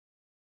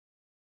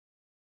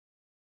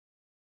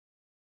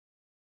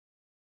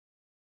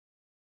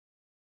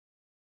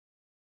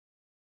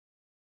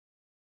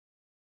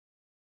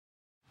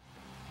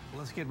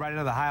let's get right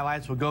into the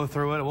highlights. We'll go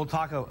through it. We'll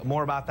talk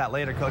more about that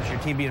later, Coach. Your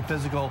team being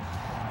physical.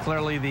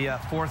 Clearly, the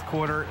fourth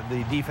quarter,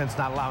 the defense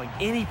not allowing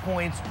any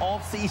points all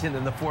season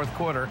in the fourth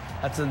quarter.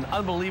 That's an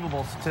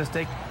unbelievable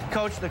statistic.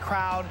 Coach, the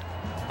crowd,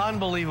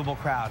 unbelievable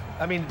crowd.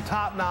 I mean,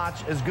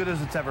 top-notch, as good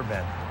as it's ever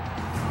been.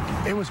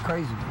 It was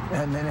crazy,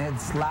 and then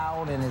it's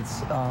loud, and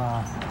it's,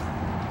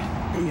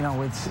 you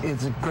know, it's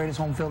the greatest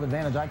home field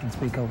advantage I can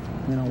speak of.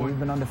 You know, we've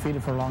been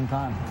undefeated for a long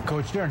time.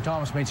 Coach, Darren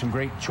Thomas made some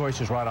great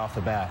choices right off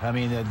the bat. I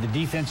mean, the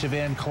defensive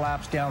end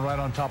collapsed down right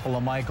on top of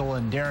LaMichael,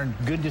 and Darren,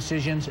 good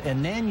decisions,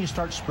 and then you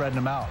start spreading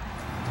them out.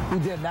 We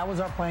did. That was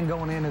our plan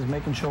going in, is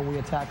making sure we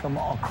attack them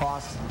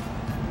across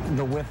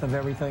the width of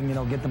everything, you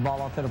know, get the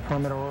ball out to the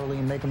perimeter early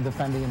and make them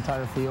defend the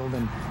entire field,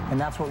 and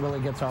that's what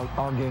really gets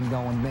our game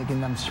going, making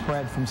them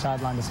spread from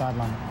sideline to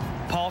sideline.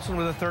 Paulson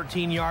with a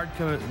 13-yard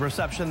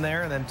reception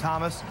there, and then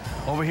Thomas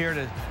over here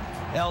to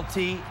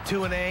LT,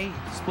 2-and-A,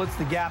 splits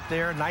the gap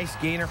there. Nice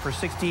gainer for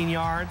 16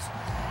 yards.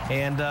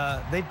 And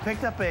they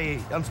picked up a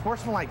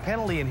unsportsmanlike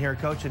penalty in here,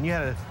 Coach, and you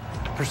had a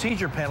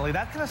procedure penalty.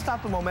 That kind of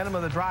stopped the momentum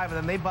of the drive, and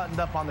then they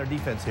buttoned up on their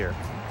defense here.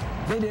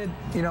 They did.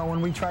 You know, when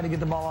we tried to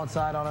get the ball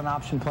outside on an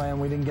option play and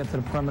we didn't get to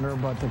the perimeter,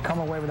 but to come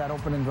away with that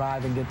opening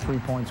drive and get 3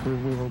 points, we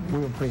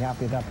were pretty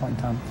happy at that point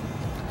in time.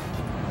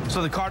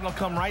 So the Cardinals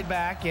come right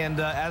back, and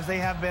as they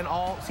have been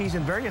all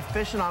season, very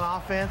efficient on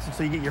offense. And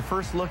so you get your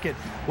first look at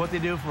what they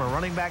do from a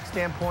running back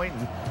standpoint.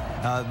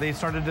 And they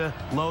started to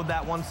load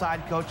that one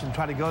side, Coach, and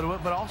try to go to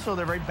it. But also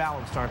they're very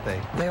balanced, aren't they?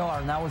 They are,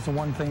 and that was the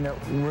one thing that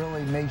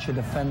really made you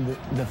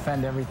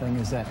defend everything,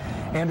 is that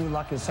Andrew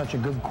Luck is such a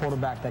good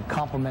quarterback that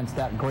complements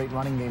that great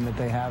running game that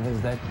they have,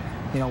 is that,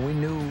 you know, we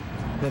knew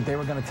that they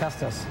were going to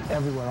test us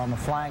everywhere, on the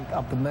flank,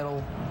 up the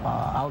middle,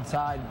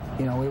 outside.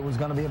 You know, it was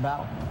going to be a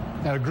battle.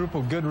 Now, a group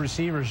of good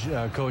receivers,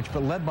 Coach,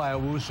 but led by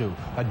Owusu.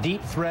 A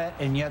deep threat,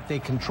 and yet they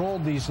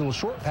controlled these little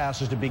short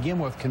passes to begin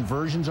with,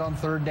 conversions on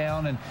third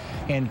down,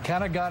 and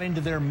kind of got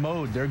into their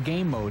mode, their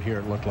game mode here,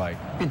 it looked like.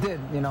 It did,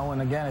 you know,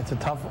 and again, it's a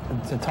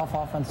tough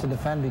offense to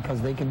defend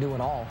because they can do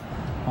it all.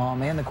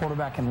 And the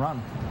quarterback can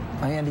run,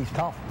 and he's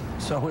tough.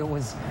 So it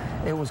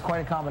was quite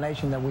a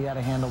combination that we had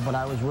to handle, but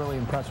I was really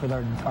impressed with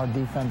our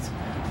defense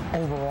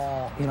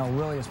overall, you know,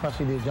 really,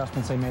 especially the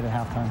adjustments they made at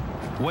halftime.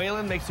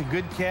 Whalen makes a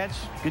good catch.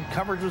 Good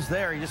coverage was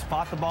there. He just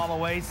fought the ball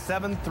away.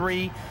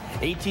 7-3,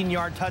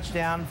 18-yard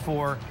touchdown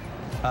for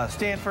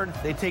Stanford.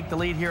 They take the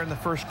lead here in the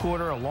first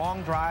quarter. A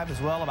long drive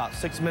as well, about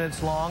 6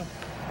 minutes long.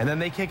 And then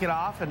they kick it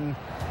off, and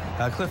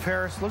Cliff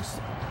Harris looks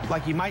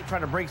like he might try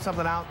to break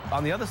something out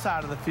on the other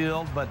side of the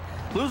field, but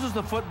loses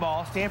the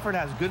football. Stanford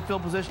has good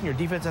field position. Your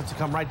defense has to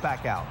come right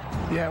back out.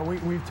 Yeah,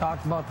 we've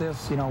talked about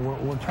this. You know,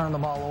 we're turning the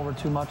ball over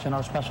too much in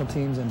our special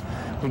teams, and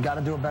we got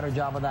to do a better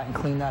job of that and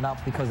clean that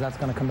up, because that's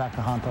going to come back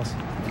to haunt us.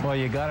 Well,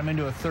 you got him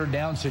into a third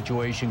down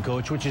situation,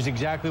 Coach, which is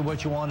exactly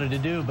what you wanted to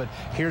do, but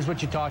here's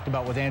what you talked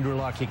about with Andrew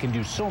Luck. He can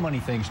do so many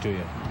things to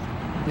you.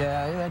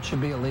 Yeah, that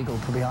should be illegal,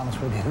 to be honest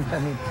with you. I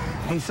mean,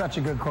 he's such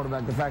a good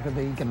quarterback. The fact that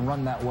he can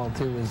run that well,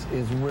 too,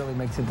 is really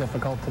makes it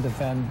difficult to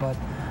defend. But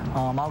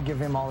I'll give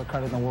him all the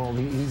credit in the world.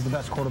 He's the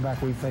best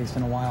quarterback we've faced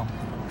in a while.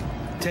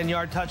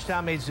 10-yard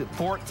touchdown makes it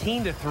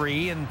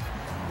 14-3, and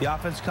the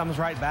offense comes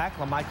right back.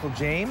 LaMichael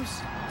James,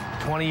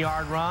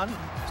 20-yard run.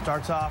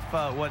 Starts off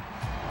what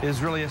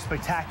is really a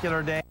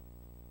spectacular day.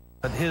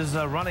 But his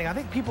running, I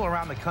think people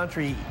around the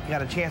country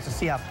got a chance to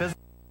see how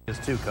physical he is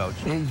too, Coach.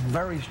 He's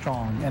very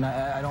strong, and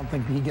I don't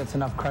think he gets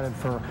enough credit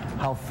for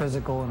how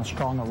physical and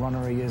strong a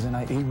runner he is,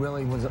 and he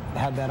really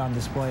had that on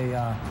display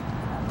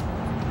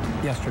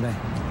yesterday.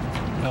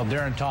 Well,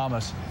 Darren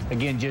Thomas,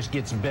 again, just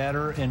gets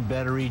better and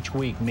better each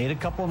week. Made a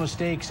couple of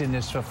mistakes in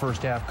this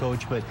first half,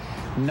 Coach, but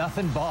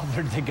nothing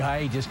bothered the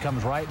guy. He just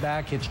comes right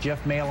back, hits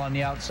Jeff Mail on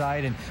the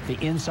outside, and the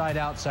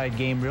inside-outside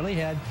game really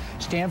had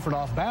Stanford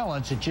off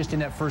balance. It's just in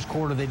that first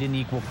quarter they didn't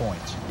equal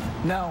points.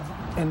 No,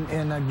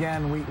 and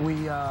again, we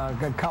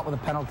got caught with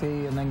a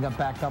penalty and then got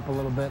backed up a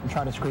little bit and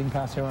tried to screen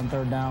pass here on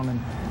third down,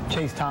 and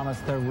Chase Thomas,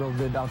 their real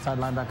good outside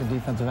linebacker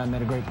defensive end,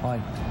 made a great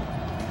play.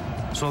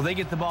 So they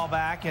get the ball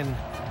back, and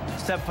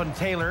Stephen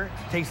Taylor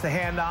takes the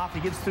handoff.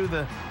 He gets through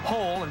the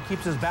hole and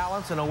keeps his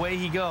balance, and away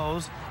he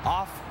goes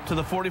off to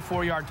the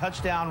 44-yard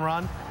touchdown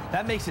run.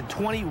 That makes it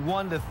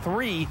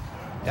 21-3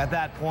 at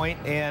that point.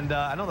 And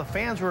I know the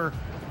fans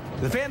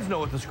know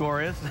what the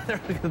score is.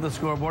 They're looking at the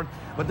scoreboard,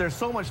 but there's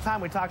so much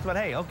time. We talked about,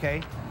 hey,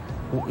 okay,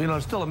 you know,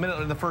 still a minute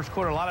in the first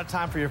quarter. A lot of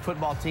time for your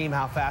football team,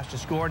 how fast you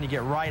score, and you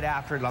get right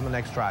after it on the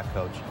next drive,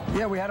 Coach.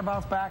 Yeah, we had to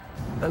bounce back.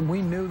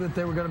 We knew that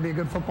they were going to be a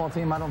good football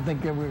team. I don't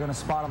think that we were going to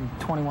spot them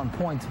 21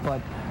 points, but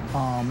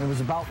it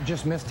was about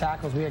just missed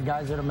tackles. We had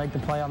guys there to make the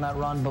play on that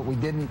run, but we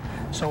didn't.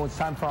 So it's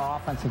time for our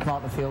offense to come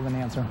out in the field and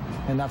answer,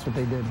 and that's what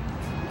they did.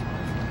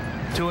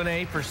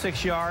 2-and-A for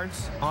 6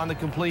 yards on the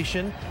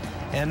completion.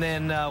 And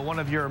then one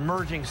of your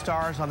emerging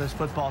stars on this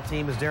football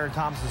team is Darren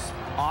Thomas is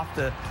off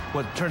to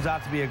what turns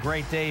out to be a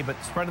great day, but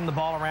spreading the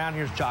ball around.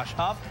 Here's Josh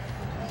Huff,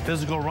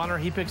 physical runner.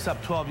 He picks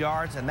up 12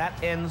 yards, and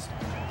that ends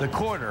the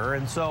quarter.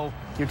 And so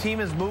your team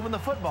is moving the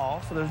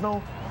football, so there's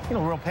no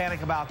real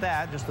panic about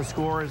that. Just the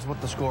score is what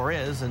the score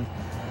is. And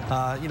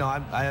You know,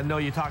 I know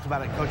you talked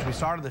about it, Coach, we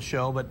started the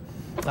show, but,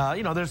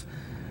 you know,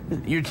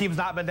 your team's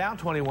not been down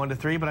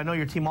 21-3, but I know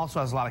your team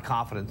also has a lot of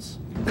confidence.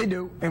 They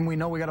do, and we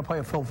know we got to play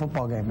a full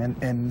football game,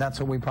 and that's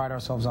what we pride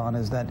ourselves on,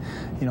 is that,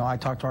 you know, I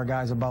talk to our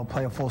guys about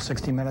play a full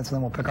 60 minutes, and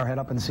then we'll pick our head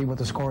up and see what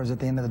the score is at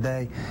the end of the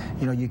day.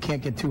 You know, you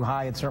can't get too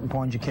high at certain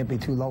points, you can't be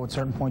too low at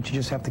certain points, you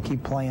just have to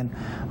keep playing.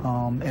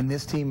 And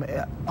this team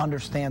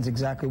understands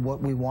exactly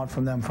what we want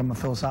from them from a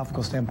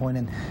philosophical standpoint,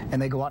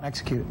 and they go out and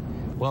execute it.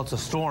 Well, it's a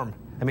storm.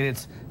 I mean,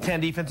 it's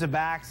 10 defensive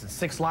backs, it's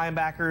 6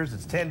 linebackers,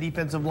 it's 10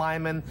 defensive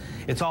linemen,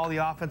 it's all the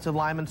offensive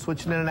linemen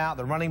switching in and out,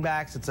 the running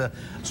backs. It's a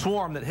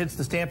swarm that hits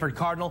the Stanford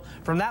Cardinal.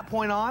 From that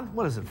point on,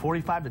 what is it,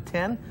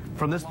 45-10?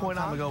 From this point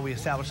on, we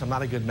established I'm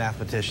not a good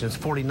mathematician. It's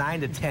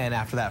 49-10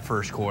 after that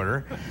first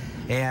quarter.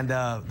 And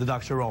the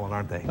Ducks are rolling,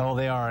 aren't they? Oh,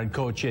 they are. And,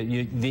 Coach,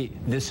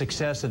 the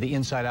success of the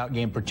inside-out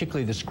game,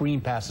 particularly the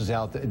screen passes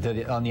out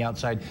on the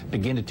outside,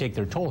 begin to take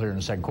their toll here in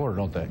the second quarter,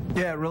 don't they?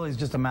 Yeah, it really is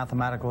just a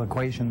mathematical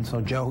equation.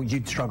 So, Joe,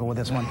 you'd struggle with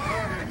this one.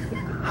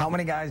 How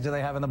many guys do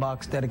they have in the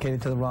box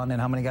dedicated to the run,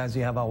 and how many guys do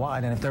you have out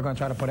wide? And if they're going to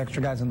try to put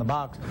extra guys in the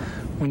box,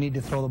 we need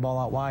to throw the ball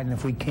out wide. And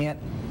if we can't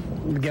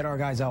get our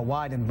guys out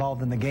wide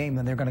involved in the game,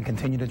 then they're going to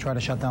continue to try to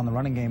shut down the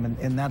running game.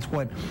 And that's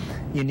what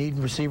you need,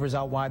 receivers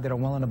out wide that are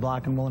willing to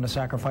block and willing to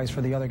sacrifice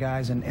for the other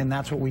guys, and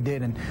that's what we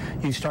did. And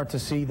you start to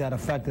see that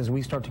effect as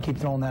we start to keep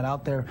throwing that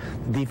out there.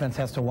 The defense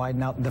has to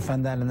widen out and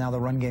defend that, and now the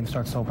run game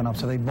starts to open up.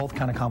 So they both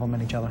kind of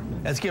complement each other.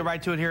 Let's get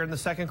right to it here in the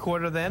second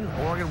quarter then.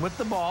 Oregon with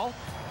the ball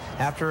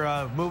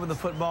after moving the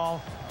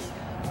football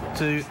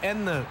to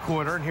end the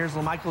quarter. And here's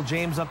LaMichael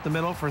James up the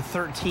middle for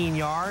 13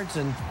 yards.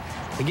 And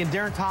again,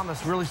 Darren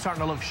Thomas really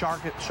starting to look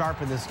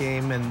sharp in this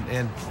game,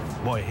 and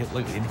boy, he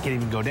can't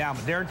even go down.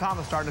 But Darren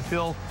Thomas starting to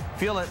feel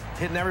it,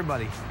 hitting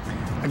everybody.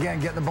 Again,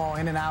 getting the ball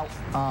in and out.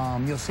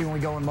 You'll see when we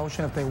go in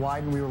motion, if they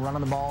widen, we were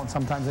running the ball, and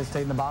sometimes they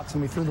stayed in the box,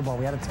 and we threw the ball.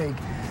 We had to take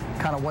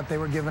kind of what they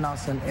were giving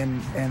us,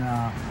 and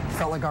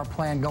felt like our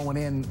plan going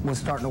in was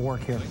starting to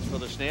work here. For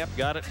the snap,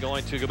 got it,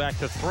 going to go back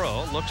to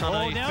throw. Looks on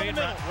a fade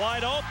route,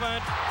 wide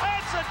open.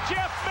 That's a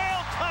Jeff Mail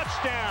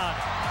touchdown.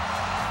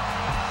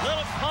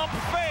 Little pump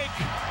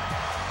fake.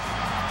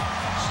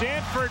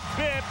 Stanford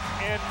bit,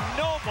 and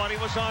nobody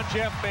was on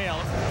Jeff Mail.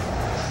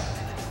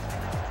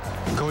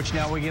 Coach,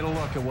 now we get a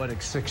look at what a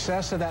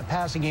success of that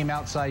passing game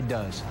outside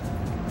does.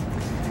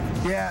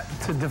 Yeah,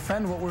 to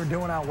defend what we're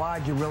doing out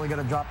wide, you really got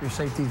to drop your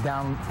safeties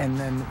down, and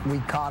then we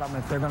caught them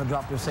if they're going to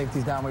drop their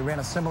safeties down. We ran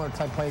a similar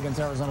type play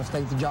against Arizona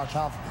State to Josh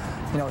Huff.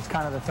 You know, it's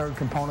kind of the third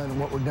component of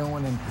what we're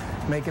doing, and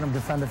making them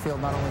defend the field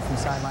not only from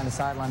sideline to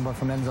sideline, but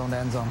from end zone to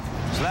end zone.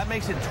 So that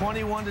makes it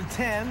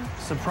 21-10.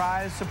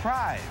 Surprise,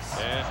 surprise.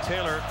 And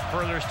Taylor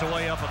furthers to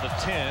way up at the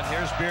 10.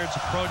 Here's Beard's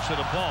approach to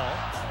the ball,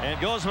 and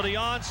goes for the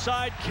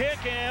onside kick,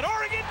 and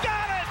Oregon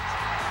got it!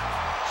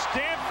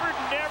 Stanford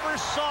never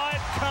saw it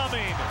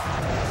coming.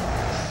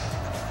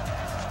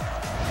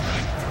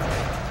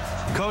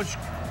 Coach,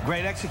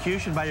 great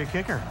execution by your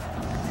kicker.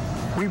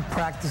 We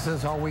practiced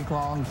this all week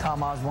long.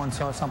 Tom Osborne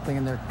saw something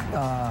in their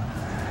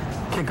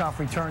kickoff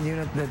return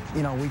unit that,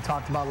 you know, we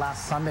talked about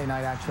last Sunday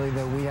night, actually,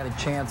 that we had a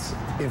chance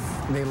if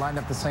they lined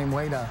up the same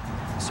way to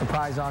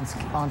surprise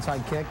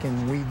onside kick,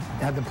 and we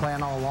had the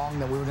plan all along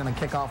that we were going to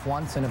kick off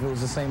once, and if it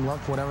was the same look,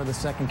 whatever the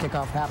second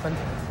kickoff happened,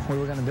 we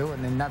were going to do it,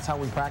 and that's how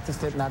we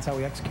practiced it, and that's how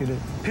we executed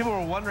it. People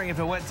were wondering if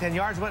it went 10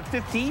 yards, it went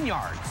 15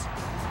 yards.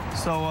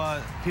 So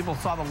people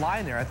saw the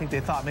line there. I think they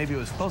thought maybe it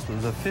was close, but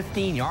it was a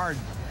 15-yard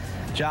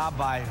job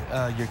by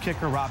your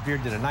kicker. Rob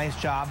Beard did a nice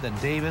job. Then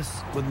Davis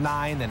with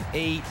 9, then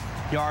 8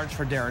 yards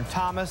for Darren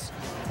Thomas.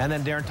 And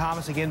then Darren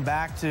Thomas again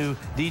back to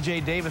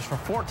DJ Davis for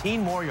 14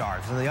 more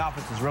yards. And the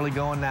offense is really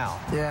going now.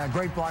 Yeah,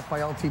 great block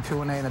by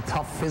LT2A and a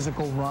tough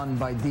physical run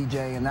by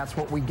DJ, and that's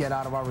what we get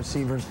out of our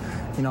receivers.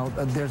 You know,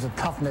 there's a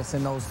toughness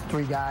in those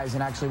 3 guys,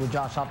 and actually with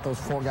Josh Huff, those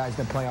 4 guys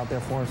that play out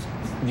there for us.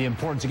 The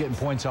importance of getting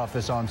points off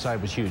this onside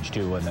was huge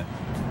too, wasn't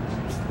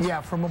it?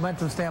 Yeah, from a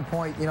momentum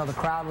standpoint, you know, the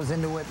crowd was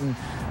into it, and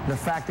the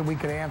fact that we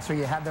could answer,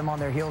 you had them on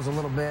their heels a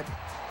little bit.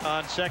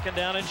 On second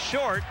down and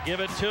short, give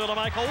it to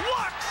LaMichael.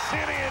 Walks it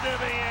into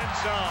the end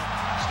zone.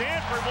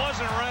 Stanford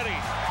wasn't ready.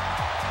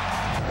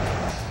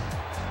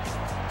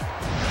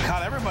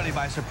 Caught everybody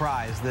by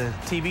surprise. The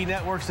TV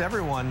networks,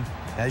 everyone.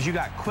 As you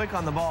got quick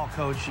on the ball,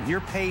 Coach,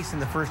 your pace in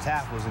the first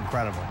half was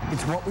incredible.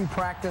 It's what we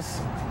practice.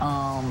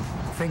 I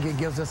think it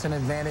gives us an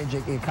advantage.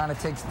 It kind of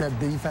takes the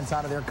defense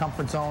out of their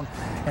comfort zone.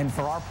 And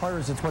for our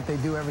players, it's what they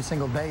do every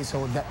single day.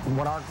 So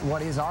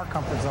what is our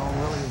comfort zone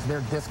really is their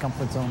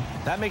discomfort zone.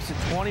 That makes it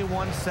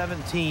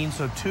 21-17,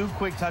 so 2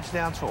 quick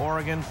touchdowns for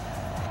Oregon.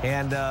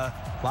 And a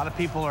lot of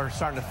people are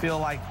starting to feel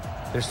like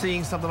they're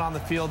seeing something on the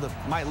field that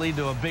might lead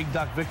to a big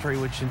Duck victory,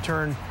 which in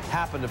turn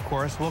happened, of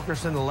course.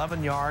 Wilkerson,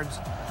 11 yards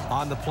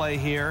on the play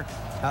here.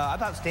 I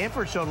thought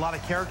Stanford showed a lot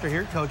of character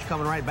here, Coach,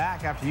 coming right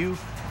back after you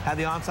had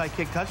the onside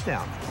kick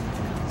touchdown.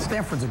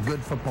 Stanford's a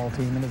good football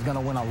team and is going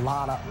to win a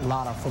lot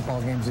of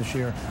football games this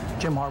year.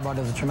 Jim Harbaugh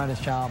does a tremendous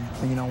job.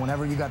 You know,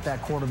 whenever you got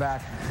that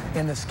quarterback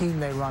in the scheme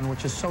they run,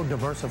 which is so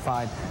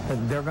diversified, that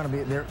they're going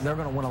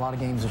to win a lot of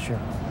games this year.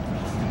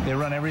 They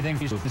run everything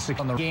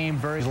on the game,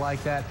 very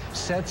like that,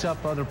 sets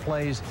up other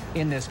plays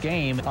in this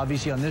game.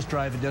 Obviously, on this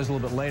drive, it does a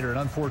little bit later. An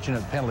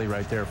unfortunate penalty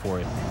right there for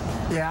you.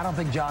 Yeah, I don't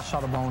think Josh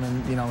shot a bone,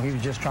 and he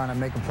was just trying to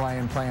make a play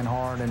and playing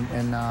hard,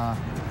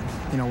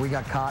 and we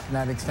got caught, and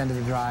that extended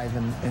the drive,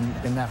 and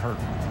that hurt.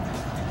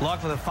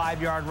 Luck with a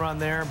 5-yard run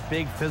there,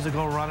 big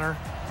physical runner.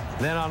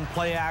 Then on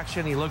play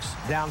action, he looks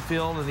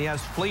downfield, and he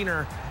has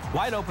Fleener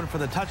wide open for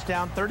the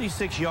touchdown,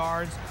 36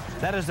 yards.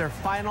 That is their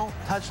final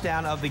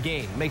touchdown of the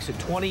game. Makes it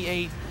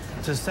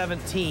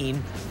 28-17.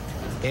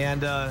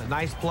 And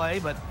nice play,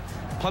 but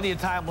plenty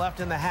of time left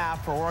in the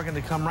half for Oregon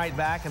to come right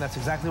back, and that's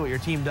exactly what your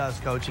team does,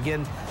 Coach.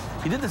 Again,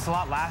 you did this a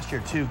lot last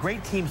year, too.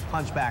 Great teams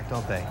punch back,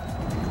 don't they?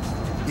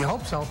 You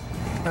hope so.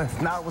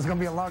 If not, it was going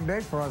to be a long day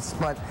for us.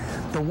 But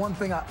the one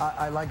thing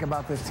I like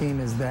about this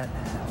team is that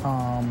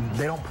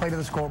they don't play to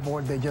the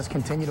scoreboard. They just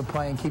continue to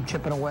play and keep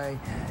chipping away.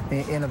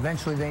 And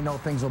eventually they know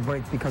things will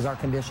break because our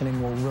conditioning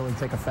will really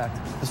take effect.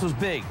 This was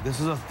big. This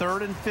is a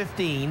 3rd and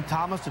 15.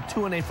 Thomas to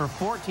 2-8 for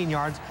 14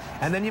 yards.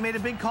 And then you made a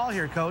big call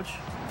here, Coach.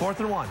 4th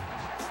and 1.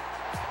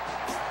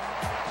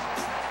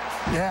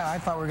 Yeah, I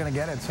thought we were going to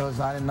get it, so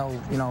I didn't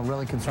know,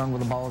 really concerned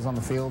with the balls on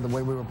the field. The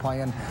way we were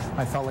playing,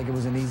 I felt like it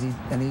was an easy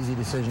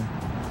decision.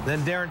 Then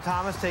Darren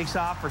Thomas takes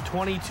off for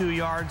 22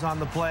 yards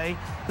on the play.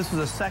 This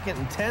was a 2nd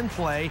and 10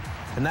 play,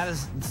 and that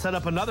has set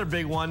up another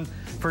big one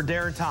for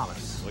Darren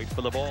Thomas. Wait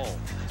for the ball.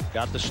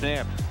 Got the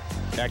snap.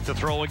 Back to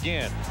throw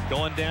again.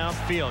 Going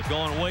downfield,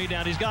 going way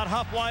down. He's got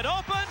Huff wide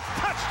open.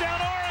 Touchdown,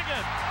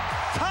 Oregon.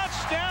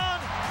 Touchdown,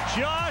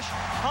 Josh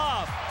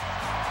Huff.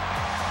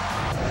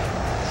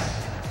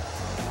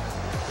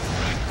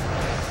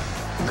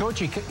 Coach,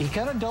 he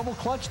kind of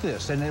double-clutched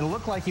this, and it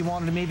looked like he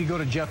wanted to maybe go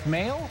to Jeff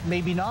Mail,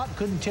 maybe not,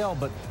 couldn't tell,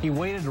 but he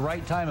waited the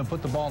right time and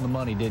put the ball in the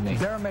money, didn't he?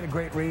 Darren made a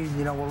great read.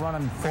 We're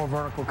running 4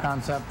 vertical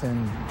concept,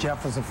 and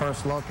Jeff was the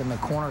first look, and the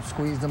corner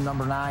squeezed him,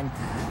 number 9,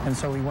 and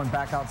so he went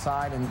back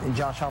outside, and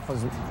Josh Huff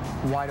was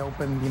wide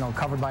open,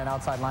 covered by an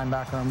outside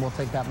linebacker, and we'll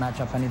take that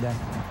matchup any day.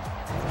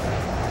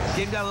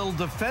 Game got a little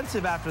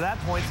defensive after that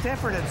point.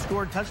 Stanford had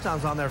scored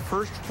touchdowns on their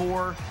first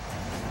 4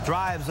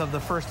 drives of the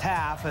first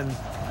half, and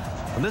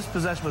on this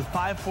possession with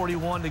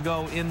 5:41 to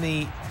go in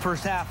the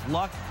first half,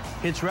 Luck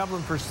hits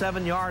Revlin for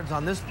 7 yards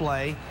on this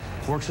play,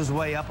 works his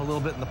way up a little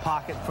bit in the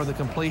pocket for the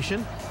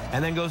completion,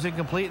 and then goes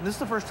incomplete. And this is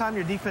the first time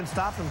your defense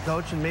stopped him,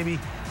 Coach, and maybe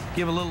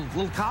give a little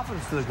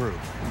confidence to the group.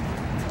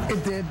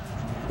 It did.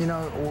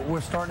 We're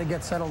starting to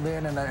get settled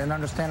in and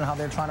understanding how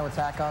they're trying to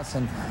attack us.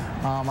 And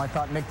I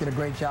thought Nick did a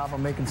great job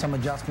of making some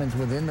adjustments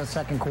within the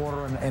second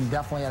quarter and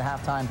definitely at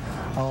halftime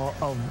of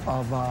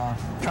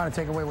trying to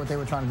take away what they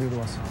were trying to do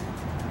to us.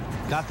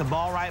 Got the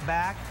ball right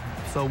back.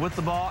 So with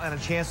the ball and a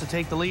chance to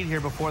take the lead here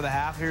before the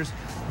half, here's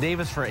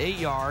Davis for 8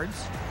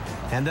 yards.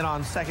 And then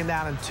on 2nd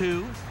down and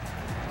 2,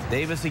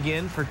 Davis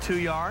again for 2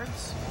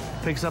 yards.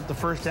 Picks up the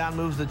first down,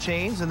 moves the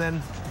chains, and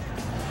then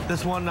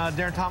this one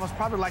Darren Thomas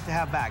probably would like to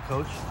have back,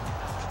 Coach.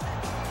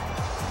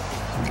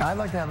 I'd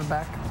like to have it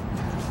back.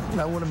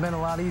 That would have been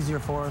a lot easier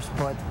for us,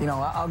 but,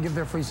 I'll give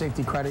their free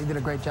safety credit. He did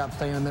a great job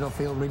staying in the middle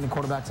field, reading the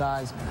quarterback's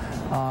eyes,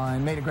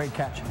 and made a great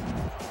catch.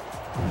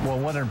 Well,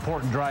 what an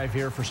important drive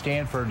here for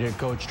Stanford,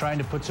 Coach, trying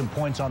to put some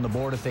points on the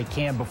board if they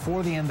can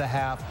before the end of the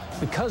half,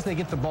 because they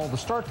get the ball to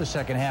start the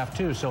second half,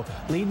 too. So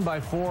leading by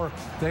 4,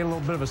 they had a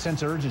little bit of a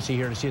sense of urgency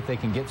here to see if they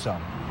can get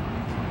some.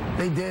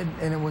 They did,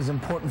 and it was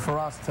important for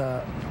us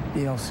to,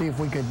 see if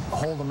we could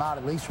hold them out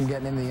at least from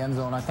getting into the end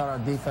zone. I thought our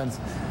defense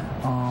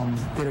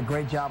did a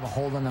great job of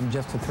holding them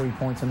just to 3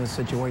 points in this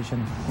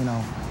situation,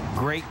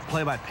 Great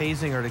play by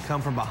Pasinger to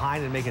come from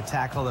behind and make a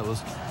tackle that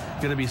was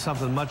going to be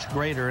something much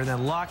greater. And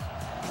then Luck,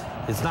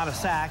 it's not a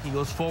sack. He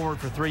goes forward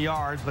for 3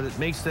 yards, but it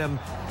makes them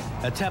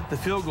attempt the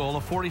field goal, a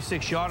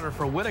 46-yarder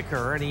for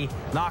Whitaker, and he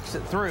knocks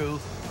it through,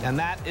 and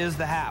that is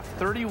the half.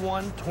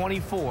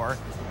 31-24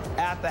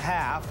 at the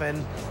half,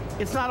 and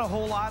it's not a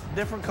whole lot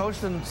different, Coach,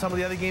 than some of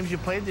the other games you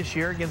played this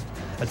year against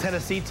a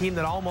Tennessee team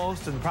that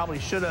almost and probably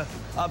should have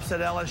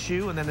upset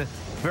LSU, and then a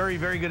very,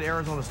 very good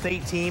Arizona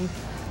State team.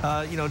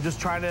 Just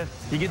trying to,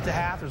 you get to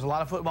half, there's a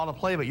lot of football to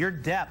play, but your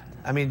depth,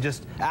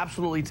 just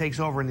absolutely takes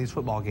over in these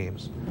football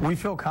games. We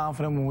feel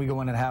confident when we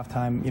go in at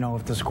halftime,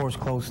 if the score's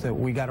close, that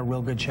we got a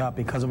real good shot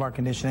because of our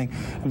conditioning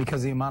and because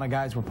of the amount of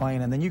guys we're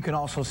playing. And then you can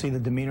also see the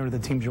demeanor of the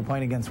teams you're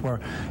playing against where,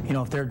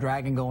 if they're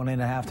dragging going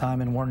in at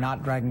halftime and we're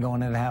not dragging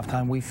going in at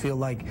halftime, we feel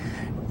like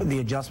the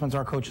adjustments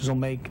our coaches will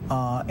make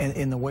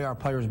and the way our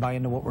players buy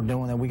into what we're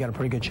doing, that we got a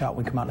pretty good shot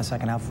when we come out in the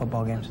second half of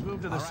football games. Let's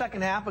move to the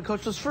second half, but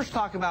Coach, let's first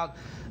talk about,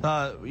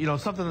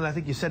 something that I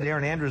think you said to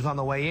Aaron Andrews on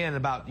the way in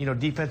about,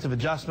 defensive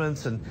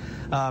adjustments and,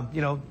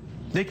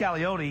 Nick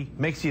Aliotti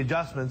makes the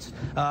adjustments.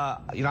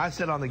 I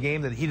said on the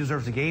game that he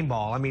deserves a game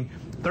ball.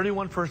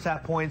 31 first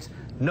half points,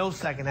 no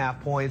second half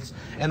points,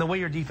 and the way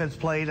your defense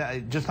played,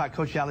 I just thought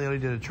Coach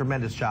Aliotti did a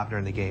tremendous job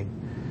during the game.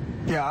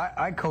 Yeah,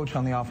 I coach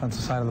on the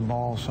offensive side of the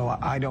ball, so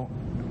I don't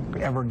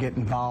ever get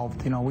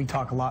involved. We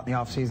talk a lot in the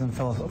offseason,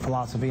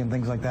 philosophy and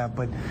things like that,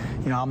 but,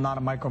 I'm not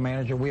a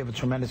micromanager. We have a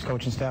tremendous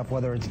coaching staff,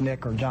 whether it's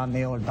Nick or John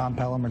Neal or Don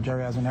Pelham or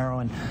Jerry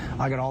Azzinaro, and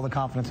I got all the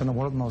confidence in the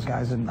world in those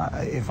guys. And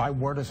if I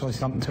were to say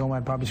something to them,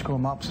 I'd probably screw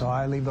them up. So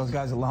I leave those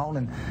guys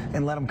alone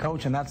and let them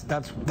coach, and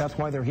that's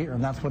why they're here,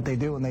 and that's what they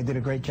do, and they did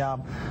a great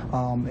job.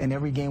 In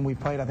every game we've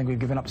played, I think we've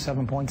given up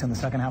 7 points in the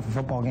second half of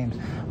football games.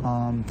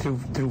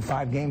 Through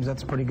 5 games,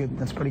 that's pretty good.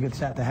 That's a pretty good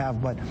stat to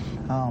have. But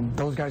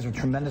those guys are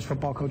tremendous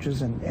football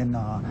coaches, and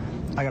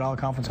I got all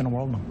the confidence in the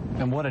world in them.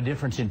 And what a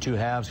difference in 2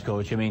 halves,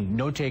 Coach. I mean,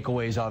 no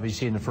takeaways,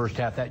 obviously, in the first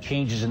half. That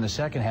changes in the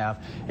second half,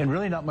 and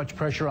really not much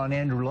pressure on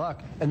Andrew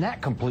Luck, and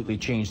that completely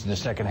changed in the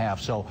second half.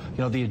 So,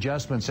 the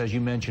adjustments, as you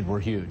mentioned, were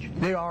huge.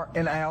 They are,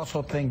 and I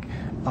also think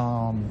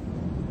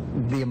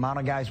the amount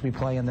of guys we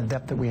play and the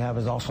depth that we have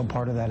is also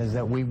part of that, is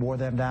that we wore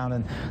them down,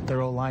 and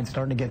their O-line's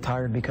starting to get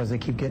tired because they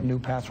keep getting new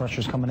pass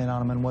rushers coming in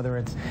on them, and whether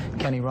it's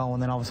Kenny Rowe,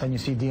 and then all of a sudden you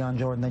see Deion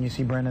Jordan, then you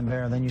see Brandon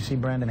Vera, then you see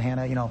Brandon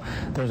Hanna.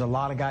 There's a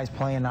lot of guys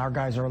playing. Our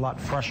guys are a lot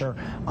fresher,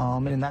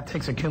 and that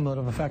takes a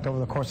cumulative effect over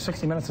the course.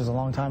 60 minutes is a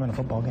long time in a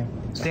football game.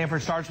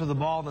 Stanford starts with the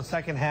ball in the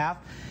second half,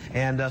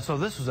 and so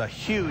this was a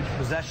huge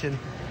possession.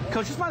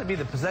 Coach, this might be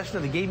the possession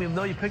of the game, even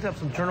though you picked up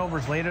some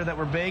turnovers later that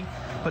were big,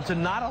 but to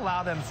not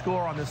allow them to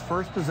score on this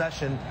first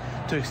possession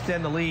to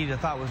extend the lead, I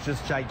thought was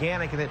just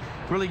gigantic, and it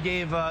really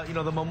gave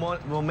the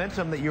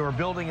momentum that you were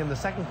building in the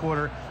second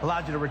quarter,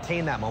 allowed you to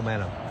retain that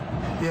momentum.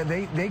 Yeah,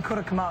 they could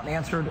have come out and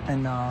answered,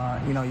 and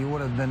you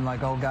would have been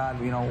like, oh God,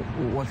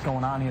 what's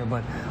going on here?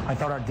 But I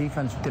thought our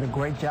defense did a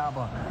great job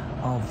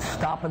of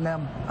stopping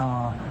them,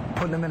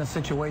 putting them in a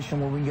situation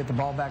where we can get the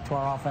ball back to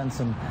our offense,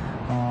 and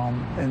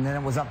then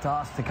it was up to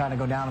us to kind of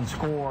go down and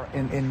score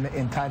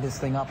and tie this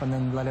thing up, and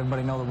then let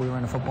everybody know that we were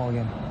in a football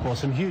game. Well,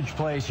 some huge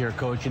plays here,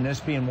 Coach, and this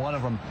being one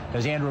of them,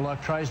 as Andrew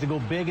Luck tries to go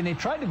big, and they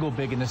tried to go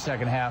big in the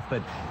second half,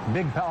 but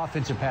big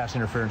offensive pass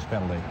interference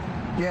penalty.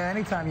 Yeah,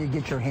 anytime you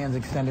get your hands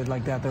extended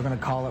like that, they're going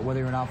to call it, whether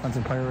you're an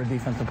offensive player or a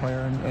defensive player,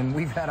 and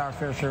we've had our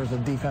fair shares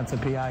of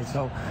defensive PI,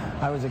 so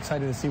I was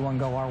excited to see one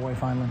go our way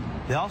finally.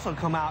 They also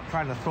come out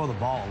trying to throw the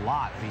ball a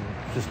lot. I mean,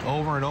 just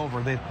over and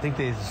over. They think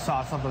they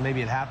saw something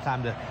maybe at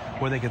halftime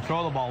where they could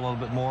throw the ball a little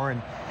bit more,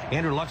 and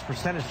Andrew Luck's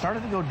percentage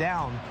started to go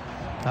down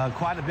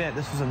quite a bit.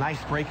 This was a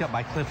nice breakup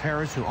by Cliff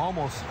Harris, who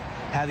almost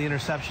had the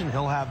interception.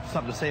 He'll have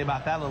something to say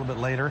about that a little bit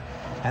later.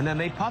 And then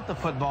they punt the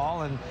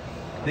football, and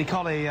they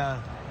called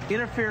a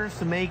interference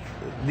to make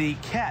the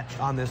catch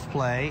on this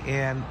play,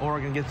 and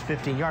Oregon gets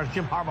 15 yards.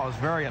 Jim Harbaugh was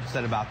very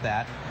upset about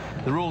that.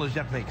 The rule is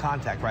you have to make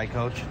contact, right,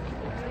 Coach?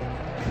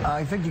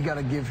 I think you got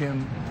to give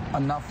him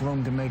enough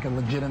room to make a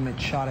legitimate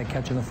shot at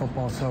catching the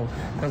football, so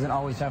it doesn't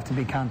always have to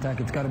be contact.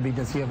 It's got to be,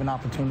 does he have an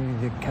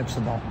opportunity to catch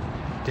the ball?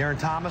 Darren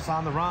Thomas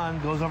on the run,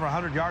 goes over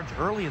 100 yards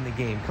early in the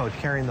game, Coach,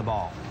 carrying the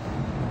ball.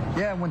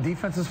 Yeah, when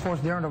defenses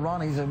force Darren to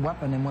run, he's a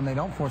weapon, and when they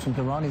don't force him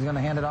to run, he's going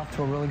to hand it off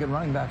to a really good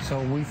running back.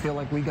 So we feel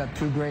like we got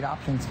 2 great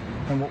options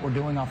in what we're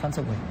doing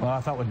offensively. Well,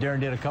 I thought what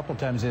Darren did a couple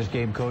times this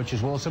game, Coach,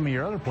 as well as some of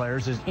your other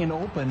players, is in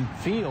open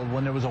field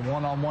when there was a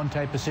one-on-one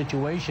type of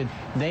situation,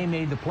 they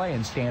made the play,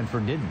 and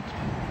Stanford didn't.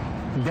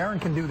 Darren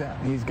can do that.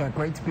 He's got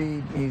great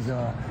speed. He's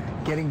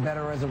getting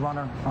better as a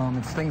runner.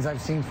 It's things I've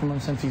seen from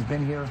him since he's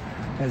been here.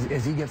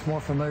 As he gets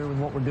more familiar with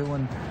what we're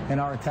doing in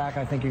our attack,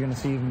 I think you're going to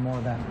see even more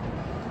of that.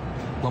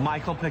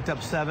 LaMichael picked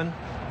up 7,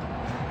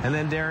 and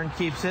then Darren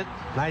keeps it.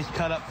 Nice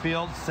cut up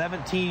field,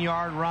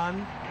 17-yard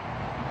run.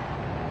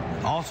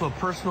 Also a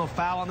personal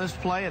foul on this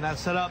play, and that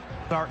set up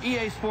our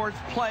EA Sports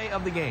play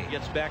of the game.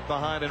 Gets back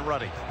behind and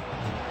running.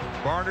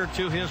 Barner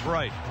to his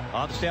right.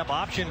 On step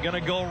option, going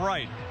to go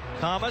right.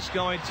 Thomas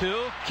going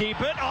to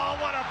keep it. Oh,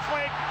 what a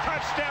fake.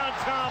 Touchdown,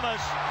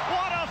 Thomas.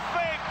 What a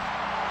fake.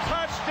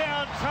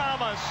 Touchdown,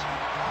 Thomas.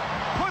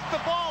 Put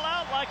the ball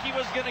out like he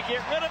was going to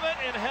get rid of it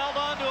and held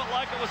on to it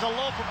like it was a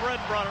loaf of bread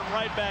and brought it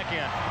right back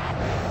in.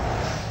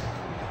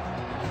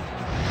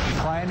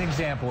 Prime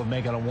example of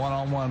making a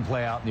one-on-one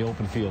play out in the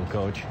open field,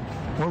 Coach.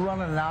 We're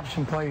running an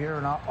option play here,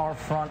 and our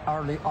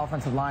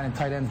offensive line and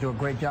tight ends do a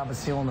great job of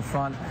sealing the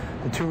front.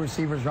 The 2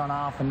 receivers run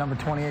off, and number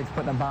 28's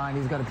putting a bind.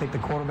 He's got to take the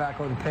quarterback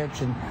over the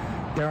pitch, and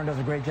Darren does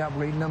a great job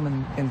reading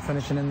them and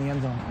finishing in the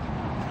end zone.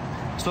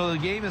 So the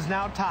game is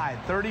now tied,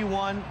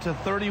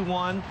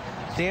 31-31.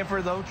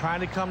 Stanford, though,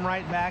 trying to come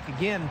right back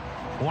again,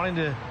 wanting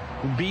to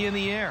be in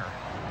the air.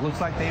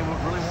 Looks like they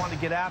really want to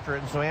get after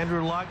it, and so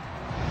Andrew Luck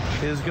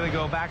is going to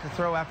go back to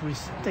throw after we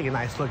take a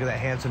nice look at that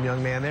handsome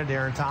young man there,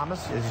 Darren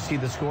Thomas. As you see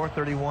the score,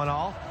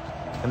 31-all.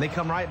 And they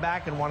come right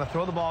back and want to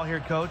throw the ball here,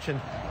 Coach. And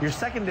your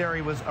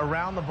secondary was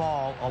around the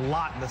ball a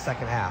lot in the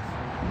second half.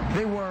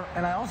 They were,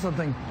 and I also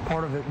think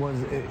part of it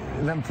was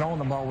them throwing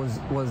the ball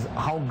was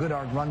how good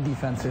our run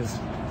defense is.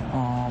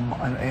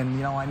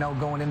 I know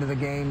going into the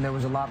game there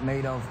was a lot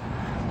made of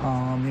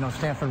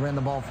Stanford ran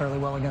the ball fairly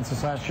well against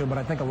us last year, but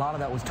I think a lot of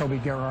that was Toby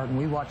Gerhardt, and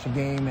we watched the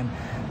game and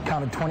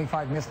counted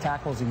 25 missed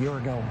tackles a year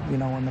ago,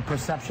 and the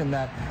perception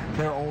that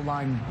their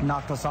O-line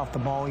knocked us off the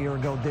ball a year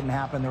ago didn't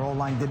happen. Their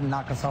O-line didn't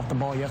knock us off the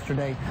ball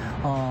yesterday.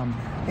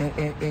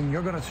 And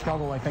you're going to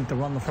struggle, I think, to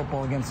run the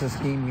football against this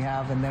scheme we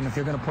have, and then if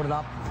you're going to put it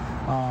up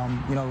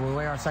You know, the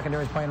way our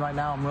secondary is playing right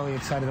now, I'm really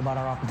excited about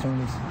our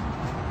opportunities.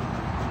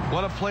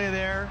 What a play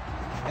there.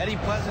 Eddie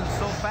Pleasant's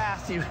so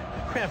fast, he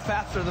ran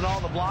faster than all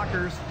the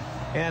blockers.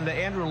 And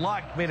Andrew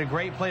Luck made a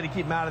great play to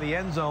keep him out of the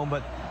end zone,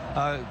 but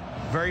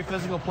very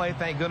physical play.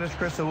 Thank goodness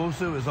Chris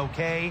Owusu is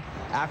okay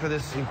after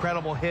this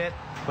incredible hit.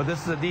 But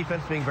this is a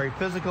defense being very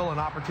physical and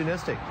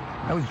opportunistic.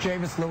 That was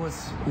Javis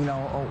Lewis, you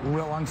know, a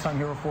real unsung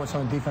hero for us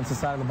on the defensive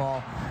side of the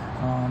ball.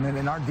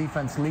 And our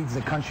defense leads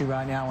the country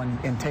right now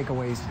in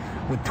takeaways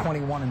with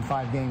 21 in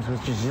 5 games,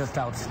 which is just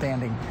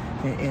outstanding.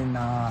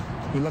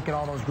 You look at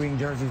all those green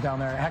jerseys down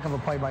there, a heck of a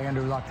play by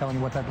Andrew Luck telling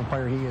you what type of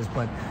player he is.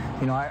 But,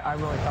 you know, I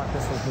really thought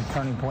this was the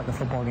turning point in the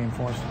football game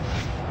for us.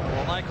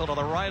 Well, Michael to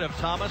the right of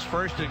Thomas,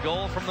 first and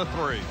goal from the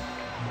 3.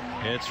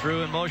 It's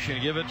through in motion.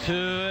 Give it to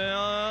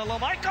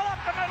LaMichael up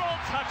the middle.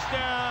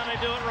 Touchdown. They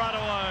do it right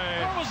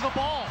away. Where was the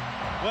ball?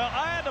 Well,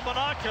 I had the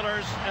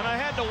binoculars, and I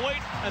had to wait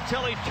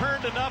until he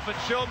turned enough and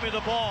showed me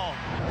the ball.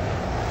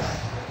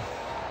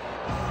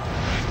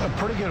 A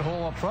pretty good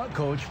hole up front,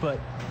 Coach, but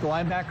the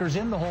linebacker's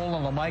in the hole,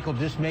 and LaMichael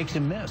just makes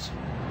him miss.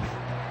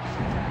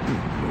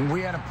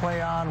 We had a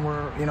play on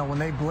where, you know, when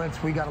they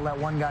blitz, we got to let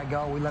one guy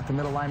go. We let the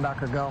middle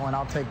linebacker go, and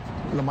I'll take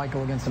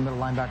LaMichael against the middle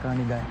linebacker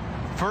any day.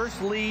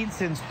 First lead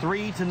since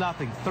 3-0,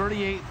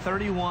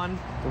 38-31.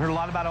 We heard a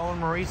lot about Owen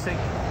Marisik.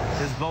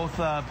 Is both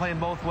playing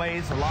both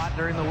ways a lot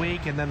during the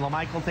week, and then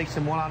LaMichael takes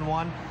him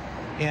one-on-one.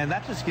 And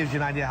that just gives you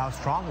an idea how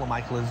strong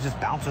LaMichael is. Just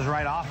bounces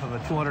right off of a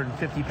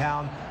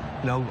 250-pound,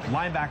 you know,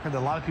 linebacker that a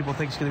lot of people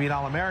think is going to be an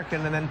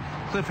All-American. And then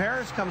Cliff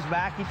Harris comes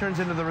back. He turns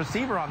into the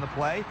receiver on the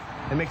play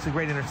and makes a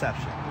great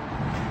interception.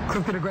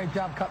 Cliff did a great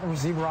job cutting the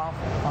receiver off,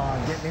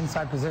 getting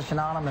inside position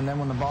on him, and then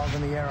when the ball's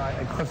in the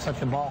air, Cliff's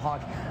such a ball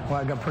hawk. Well,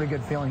 I got a pretty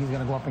good feeling he's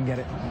going to go up and get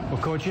it. Well,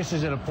 Coach, this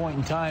is at a point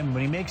in time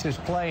when he makes this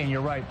play, and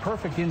you're right,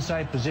 perfect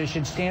inside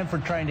position.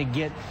 Stanford trying to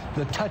get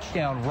the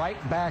touchdown right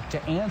back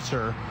to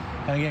answer.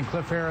 And again,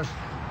 Cliff Harris,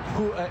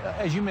 who,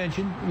 as you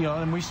mentioned, you know,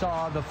 and we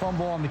saw the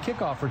fumble on the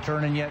kickoff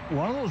return, and yet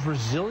one of those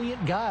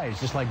resilient guys,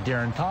 just like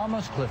Darren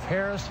Thomas, Cliff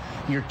Harris,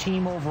 your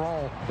team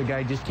overall, the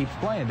guy just keeps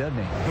playing, doesn't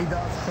he? He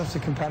does. Cliff's a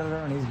competitor,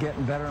 and he's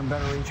getting better and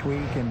better each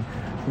week, and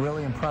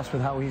really impressed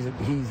with how he's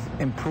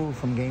improved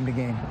from game to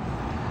game.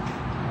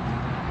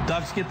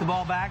 Ducks get the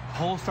ball back.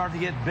 Holes start to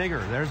get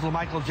bigger. There's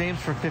LaMichael James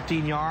for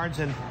 15 yards,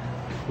 and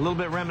a little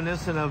bit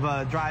reminiscent of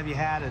a drive you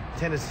had at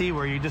Tennessee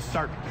where you just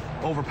start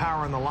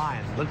overpowering the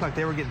line. Looked like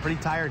they were getting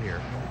pretty tired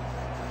here.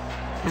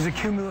 There's a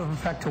cumulative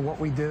effect to what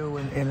we do,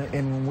 and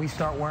when we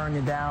start wearing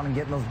you down and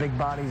getting those big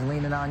bodies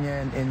leaning on you,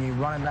 and your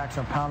running backs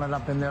are pounded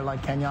up in there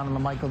like Kenyon and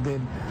LaMichael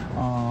did,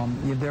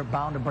 they're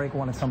bound to break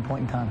one at some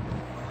point in time.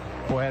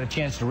 Boy, I had a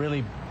chance to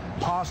really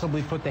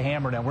possibly put the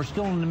hammer down. We're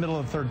still in the middle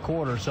of the third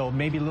quarter, so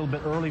maybe a little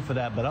bit early for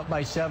that, but up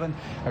by 7,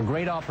 a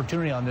great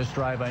opportunity on this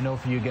drive, I know,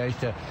 for you guys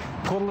to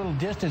put a little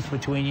distance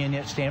between you, and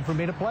yet Stanford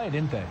made a play,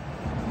 didn't they?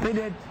 They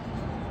did.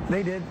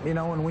 They did, you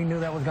know, and we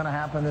knew that was going to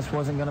happen. This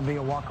wasn't going to be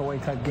a walk-away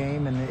type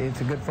game, and it's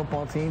a good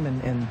football team,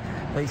 and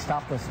they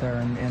stopped us there.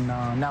 And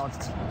now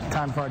it's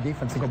time for our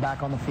defense to go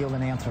back on the field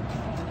and answer.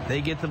 They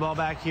get the ball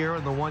back here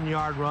with the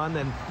 1-yard run.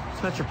 Then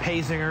Spencer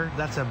Pasinger,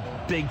 that's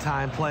a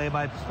big-time play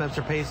by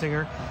Spencer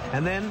Pasinger.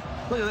 And then,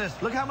 look at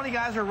this. Look how many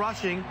guys are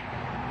rushing.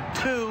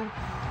 2,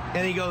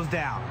 and he goes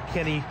down.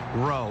 Kenny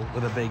Rowe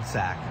with a big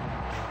sack.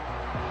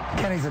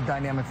 Kenny's a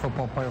dynamic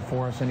football player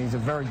for us, and he's a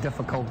very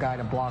difficult guy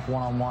to block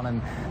one-on-one,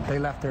 and they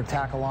left their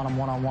tackle on him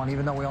one-on-one.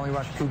 Even though we only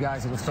rushed 2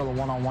 guys, it was still a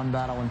one-on-one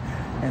battle,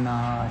 and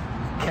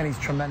Kenny's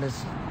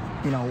tremendous,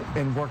 you know,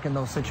 in working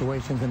those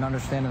situations and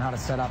understanding how to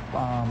set up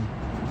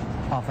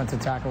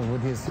offensive tackles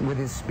with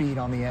his speed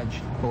on the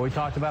edge. Well, we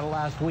talked about it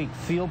last week,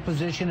 field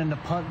position in the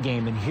punt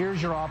game, and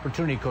here's your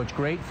opportunity, Coach.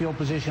 Great field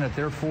position at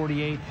their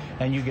 48,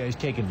 and you guys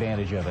take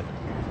advantage of it.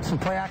 Some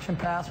play-action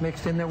pass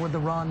mixed in there with the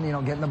run, you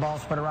know, getting the ball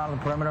spread around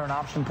the perimeter, an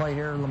option play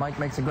here. LaMike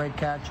makes a great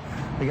catch.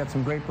 We got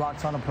some great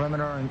blocks on the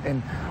perimeter,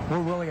 and we're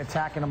really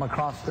attacking them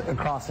across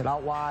it,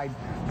 out wide,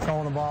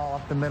 throwing the ball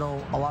up the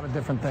middle, a lot of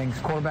different things.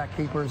 Quarterback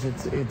keepers,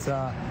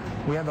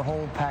 we have the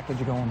whole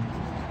package going.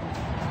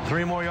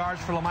 3 more yards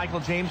for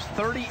LaMichael James,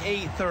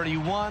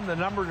 38-31. The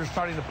numbers are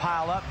starting to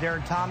pile up.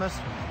 Darren Thomas,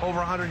 over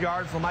 100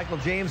 yards.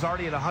 LaMichael James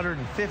already at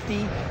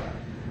 150.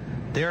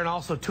 Darren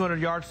also 200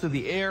 yards through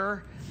the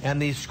air. And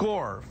the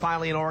score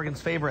finally in Oregon's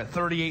favor at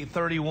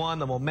 38-31.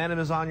 The momentum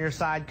is on your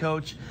side,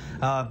 Coach.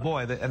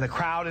 Boy, the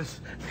crowd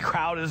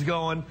is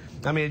going.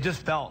 I mean, it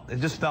just felt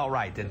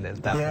right, didn't it?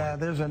 Yeah,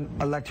 there's an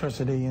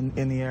electricity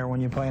in the air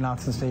when you play in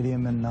Autzen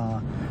Stadium, and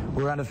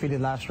we were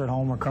undefeated last year at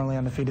home. We're currently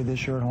undefeated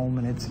this year at home,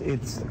 and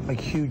it's a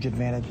huge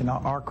advantage. And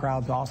our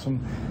crowd's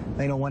awesome.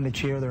 They know when to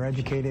cheer. They're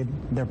educated.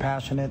 They're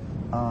passionate.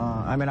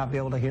 I may not be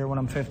able to hear when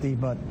I'm 50,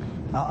 but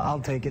I'll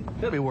take it.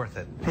 It'll be worth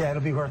it. Yeah,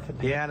 it'll be worth it.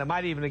 Yeah, and it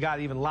might even have got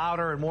even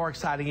louder and more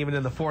exciting even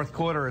in the fourth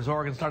quarter as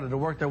Oregon started to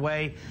work their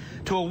way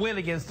to a win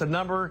against the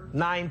number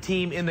 9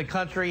 team in the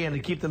country and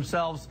to keep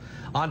themselves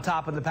on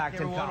top of the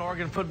Pac-10.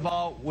 Oregon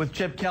football with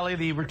Chip Kelly,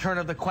 the Return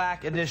of the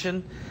Quack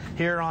edition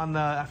here on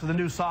after the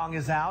new song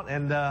is out,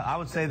 and I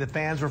would say the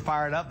fans were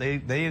fired up.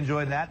 They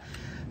enjoyed that.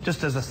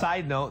 Just as a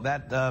side note,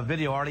 that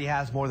video already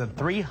has more than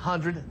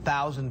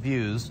 300,000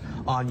 views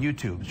on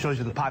YouTube. It shows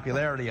you the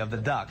popularity of the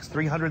Ducks.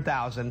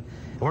 300,000. And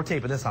we're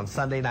taping this on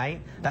Sunday night.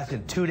 That's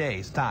in 2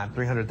 days' time.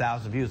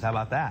 300,000 views. How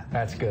about that?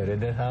 That's good,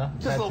 isn't it, huh?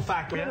 Just a little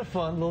factor. A little bit of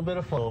fun, a little bit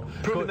of fun.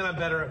 Proving that I'm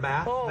better at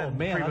math. Oh,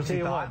 man, I'll tell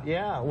you what.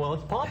 Yeah, well,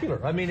 it's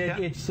popular. I mean,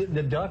 it's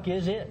the Duck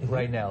is it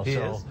right now. He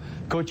so, is.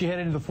 Coach, you head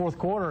into the fourth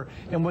quarter,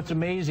 and what's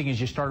amazing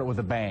is you start it with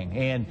a bang,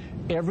 and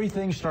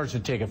everything starts to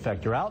take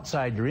effect. Your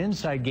outside, your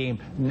inside game,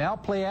 now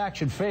play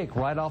action fake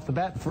right off the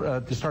bat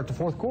to start the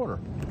fourth quarter.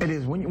 It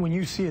is. When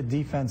you see a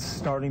defense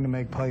starting to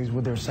make plays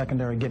with their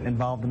secondary getting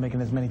involved and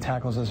making as many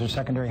tackles as their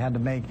secondary had to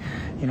make,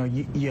 you know,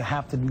 you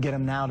have to get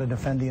them now to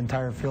defend the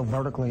entire field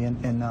vertically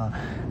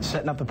and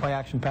setting up the play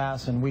action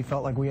pass, and we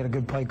felt like we had a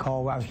good play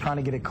call. I was trying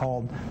to get it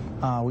called.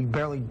 We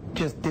barely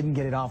just didn't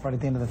get it off right at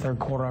the end of the third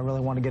quarter. I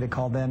really wanted to get it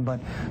called then, but,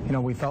 you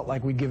know, we felt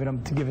like we'd give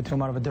it to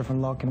them out of a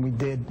different look, and we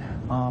did.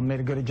 Made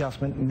a good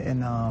adjustment,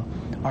 and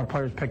our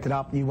players picked it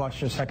up. You watched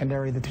their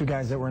secondary, the two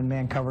guys that were in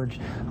man coverage,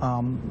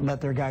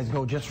 let their guys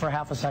go just for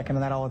half a second,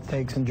 and that's all it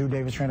takes, and Drew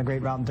Davis ran a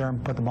great route in turn,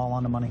 put the ball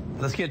on the money.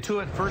 Let's get to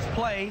it. First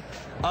play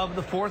of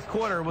the fourth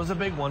quarter was a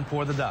big one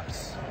for the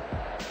Ducks.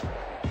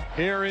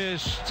 Here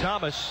is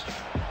Thomas.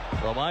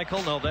 Well,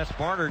 Michael, no, that's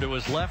Barner to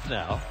his left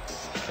now.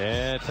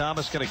 And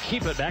Thomas going to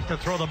keep it back to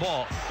throw the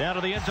ball. Down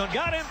to the end zone.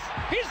 Got him.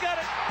 He's got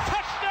it.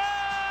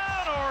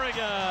 Touchdown,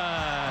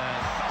 Oregon.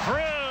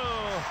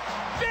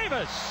 Drew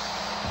Davis.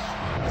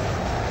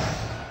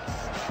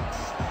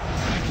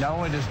 Not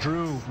only does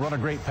Drew run a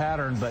great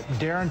pattern, but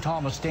Darren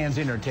Thomas stands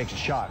in there and takes a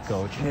shot,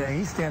 Coach. Yeah,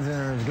 he stands in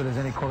there as good as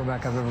any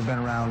quarterback I've ever been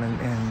around,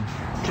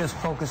 and just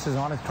focuses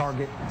on his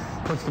target,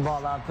 puts the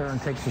ball out there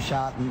and takes a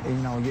shot. And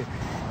you know,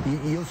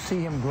 you'll see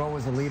him grow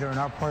as a leader, and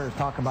our players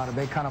talk about it.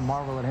 They kind of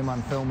marvel at him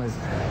on film as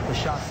the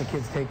shots the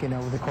kid's taken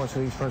over the course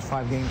of these first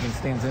 5 games, and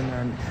stands in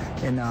there,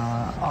 and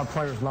our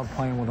players love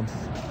playing with him.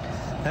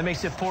 That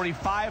makes it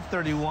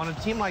 45-31.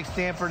 A team like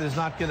Stanford is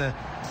not going to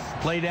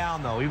lay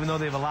down, though, even though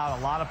they've allowed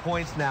a lot of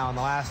points now in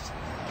the last,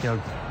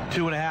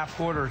 2.5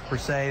 quarters per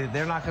se.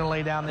 They're not going to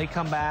lay down. They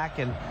come back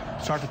and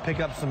start to pick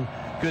up some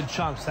good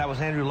chunks. That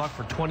was Andrew Luck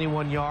for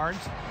 21 yards.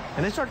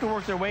 And they start to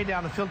work their way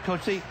down the field,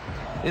 Coach. See,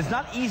 it's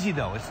not easy,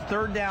 though. It's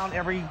third down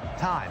every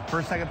time.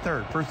 First, second,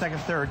 third. First, second,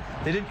 third.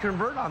 They didn't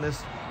convert on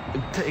this,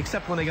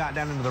 except when they got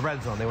down into the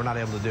red zone. They were not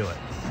able to do it.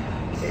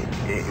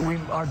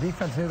 Our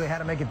defense knew they had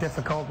to make it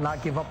difficult,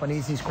 not give up an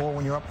easy score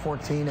when you're up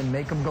 14, and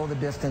make them go the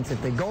distance. If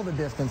they go the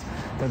distance,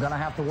 they're going to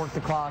have to work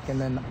the clock,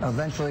 and then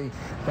eventually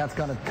that's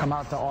going to come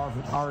out to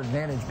our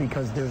advantage,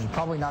 because there's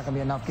probably not going to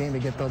be enough game to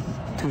get the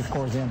 2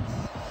 scores in.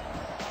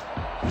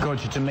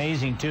 Coach, it's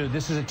amazing, too.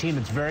 This is a team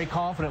that's very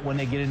confident when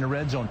they get in the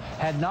red zone.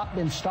 Had not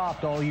been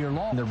stopped all year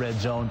long in the red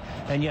zone,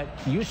 and yet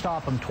you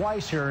stop them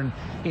twice here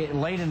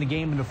late in the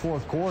game in the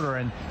fourth quarter.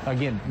 And,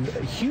 again,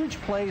 huge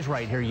plays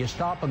right here. You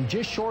stop them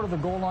just short of the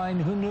goal line.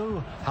 Who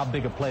knew how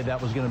big a play that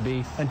was going to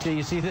be until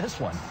you see this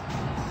one?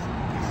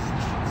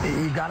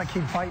 You got to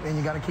keep fighting, and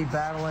you got to keep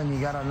battling. You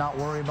got to not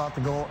worry about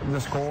the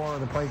score or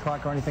the play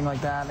clock or anything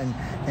like that, and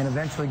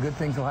eventually good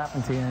things will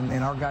happen to you,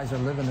 and our guys are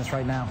living this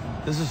right now.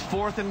 This is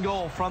 4th and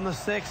goal from the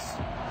 6.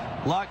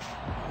 Luck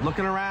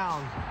looking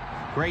around.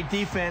 Great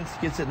defense,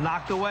 gets it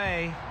knocked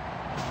away,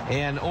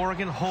 and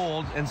Oregon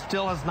holds and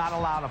still has not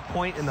allowed a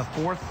point in the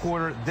fourth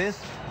quarter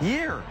this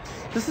year.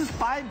 This is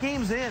 5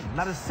 games in,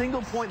 not a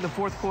single point in the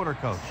fourth quarter,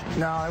 Coach.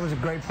 No, it was a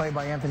great play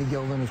by Anthony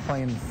Gilden, who's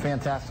playing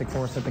fantastic for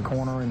us at the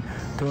corner and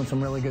doing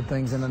some really good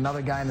things, and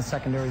another guy in the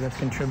secondary that's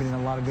contributing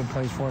a lot of good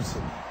plays for us.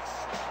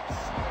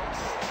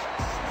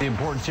 The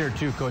importance here,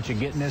 too, Coach, of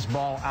getting this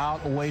ball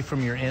out away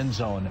from your end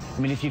zone. I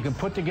mean, if you can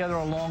put together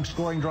a long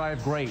scoring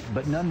drive, great.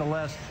 But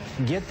nonetheless,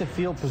 get the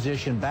field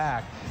position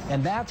back.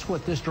 And that's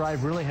what this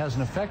drive really has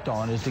an effect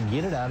on, is to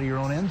get it out of your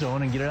own end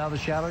zone and get it out of the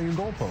shadow of your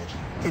goalpost.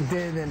 It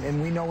did,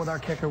 and we know with our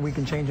kicker we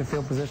can change the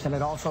field position.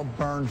 It also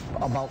burns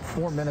about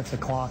 4 minutes of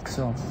clock.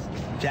 So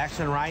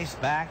Jackson Rice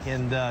back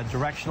and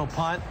directional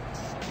punt.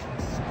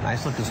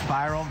 Nice looking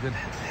spiral, good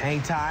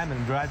hang time,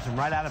 and drives him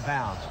right out of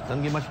bounds.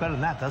 Doesn't get much better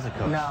than that, does it,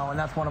 Coach? No, and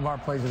that's one of our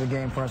plays of the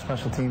game for our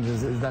special teams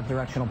is that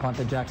directional punt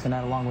that Jackson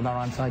had along with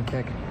our onside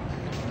kick.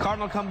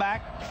 Cardinal come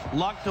back,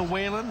 Luck to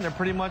Whalen. They're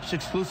pretty much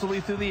exclusively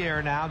through the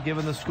air now,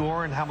 given the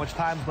score and how much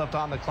time's left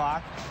on the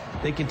clock.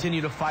 They continue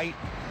to fight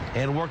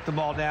and work the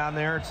ball down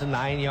there. It's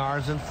 9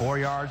 yards and 4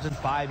 yards and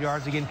 5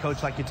 yards. Again,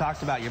 Coach, like you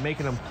talked about, you're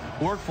making them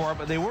work for it,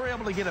 but they were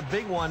able to get a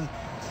big one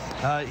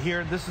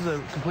here. This is a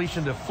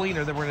completion to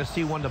Fleener. Then we're going to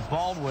see one to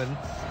Baldwin.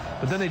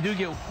 But then they do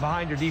get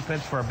behind your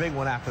defense for a big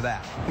one after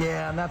that.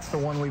 Yeah, and that's the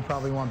one we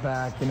probably want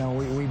back. You know,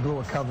 we blew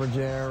a coverage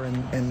there,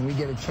 and we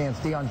get a chance.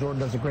 Deion Jordan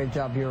does a great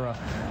job here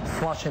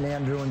flushing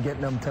Andrew and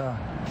getting him to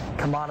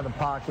come out of the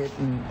pocket,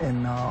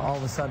 and all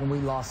of a sudden we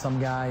lost some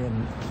guy,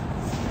 and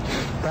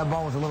that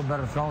ball was a little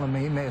better thrown than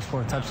me. He may have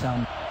scored a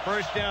touchdown.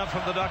 First down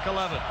from the Duck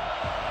 11.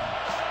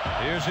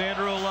 Here's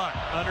Andrew Luck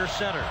under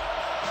center.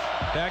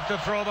 Back to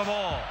throw the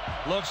ball.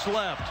 Looks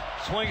left.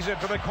 Swings it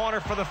to the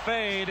corner for the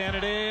fade, and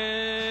it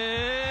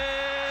is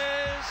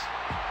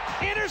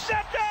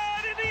intercepted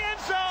in the end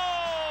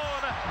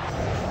zone.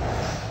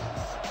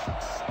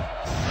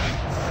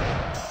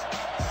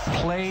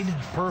 Played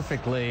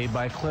perfectly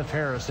by Cliff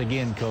Harris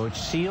again, Coach.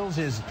 Seals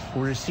his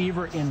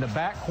receiver in the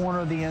back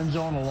corner of the end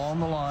zone along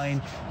the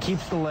line,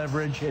 keeps the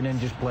leverage, and then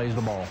just plays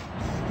the ball.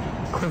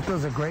 Cliff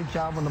does a great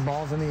job when the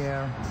ball's in the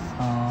air.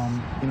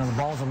 You know, the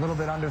ball's a little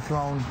bit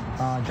underthrown.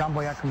 John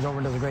Boyette comes over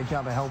and does a great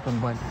job of helping,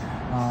 but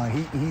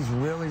he's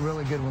really,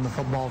 really good when the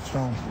football's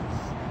thrown.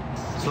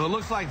 So it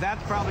looks like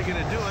that's probably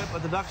going to do it,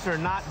 but the Ducks are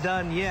not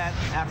done yet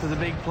after the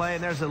big play.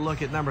 And there's a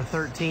look at number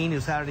 13,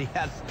 who's had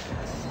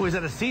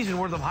a season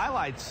worth of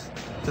highlights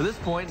to this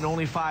point, and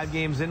only 5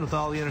 games in with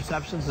all the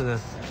interceptions.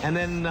 And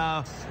then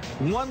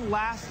one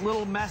last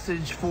little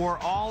message for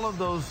all of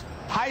those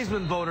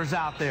Heisman voters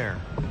out there.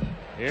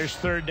 Here's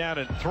 3rd down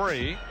and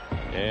 3.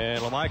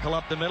 And LaMichael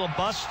up the middle,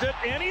 busted,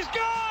 and he's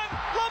gone!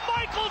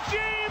 LaMichael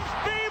James,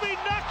 baby,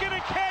 not going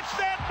to catch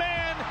that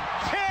man.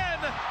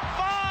 10-5.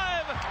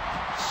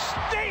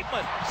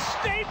 Statement,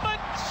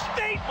 statement,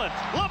 statement.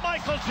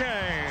 LaMichael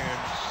James.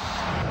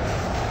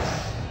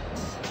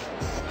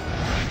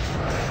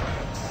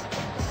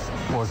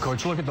 Boy,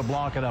 Coach, look at the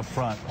blocking up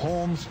front.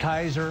 Holmes,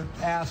 Kaiser,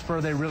 Asper,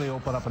 they really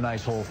open up a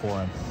nice hole for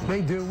him.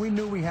 They do. We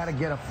knew we had to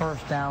get a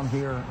first down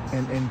here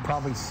and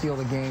probably seal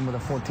the game with a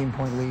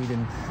 14-point lead.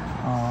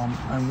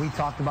 And we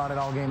talked about it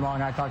all game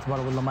long. I talked about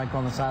it with LaMichael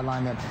on the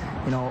sideline that,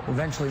 you know,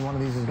 eventually one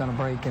of these is going to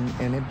break,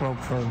 and it broke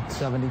for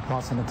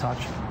 70+ and a touch.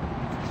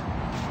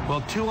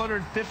 Well,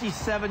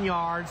 257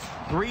 yards,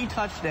 3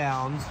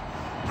 touchdowns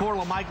for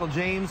LaMichael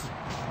James,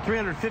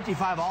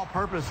 355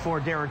 all-purpose for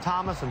Darren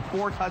Thomas, and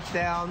 4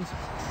 touchdowns.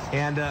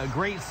 And a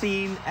great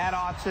scene at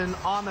Autzen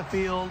on the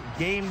field,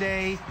 game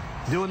day,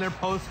 doing their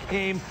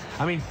post-game.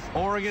 I mean,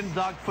 Oregon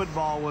Duck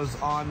football was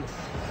on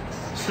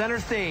center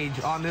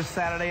stage on this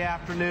Saturday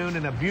afternoon,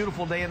 and a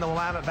beautiful day in the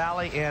Willamette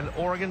Valley, and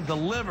Oregon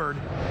delivered.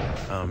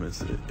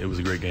 It was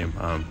a great game.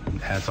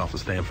 Hats off to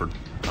Stanford.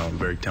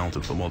 Very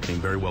talented football team,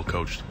 very well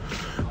coached.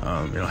 You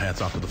know,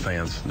 hats off to the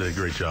fans. Did a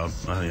great job.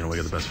 You know, we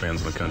got the best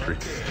fans in the country,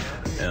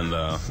 and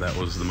that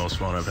was the most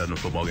fun I've had in a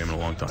football game in a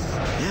long time.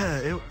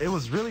 Yeah, it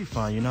was really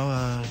fun. You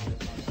know,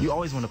 you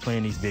always want to play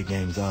in these big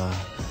games.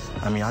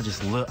 I mean,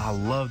 I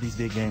love these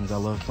big games. I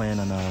love playing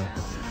on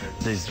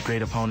these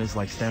great opponents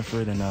like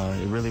Stanford, and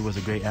it really was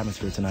a great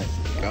atmosphere tonight.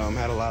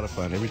 Had a lot of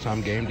fun. Every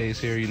time game day's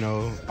here, you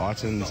know,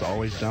 Autzen's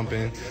always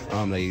jumping.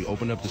 They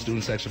opened up the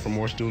student section for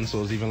more students, so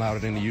it was even louder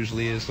than it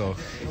usually is. So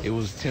it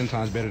was 10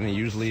 times better than it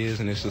usually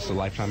is, and it's just a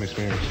lifetime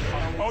experience.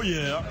 Oh,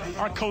 yeah.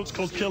 Our coach,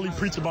 Coach Kelly,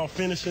 preached about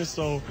finishing,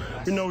 so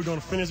we know we're going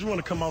to finish. We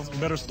want to come out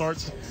with better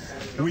starts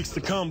weeks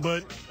to come,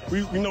 but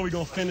we know we're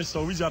going to finish,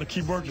 so we just got to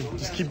keep working,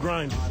 just keep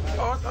grinding.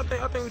 Oh, I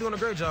think we're doing a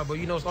great job, but,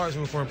 you know, it's always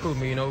room for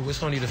improvement. You know,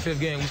 it's only the 5th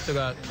game. We still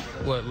got,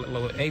 what,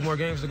 8 more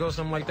games to go,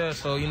 something like that.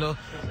 So, you know,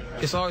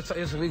 it's always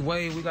we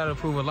got to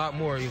improve a lot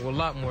more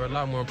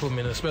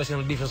improvement, especially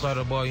on the defense side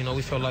of the ball. You know,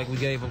 we felt like we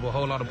gave up a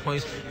whole lot of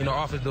points. You know,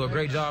 offense do a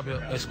great job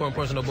at scoring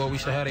points on the ball. We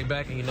should have their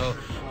back and, you know,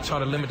 try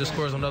to limit the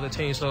scores on other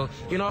teams. So,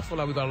 you know, I feel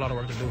like we got a lot of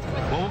work to do.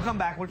 Well, we'll come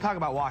back. We'll talk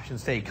about Washington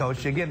State,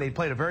 Coach. Again, they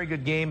played a very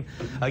good game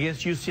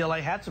against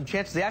UCLA, had some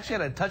chances. They actually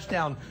had a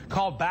touchdown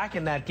called back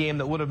in that game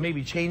that would have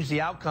maybe changed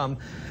the outcome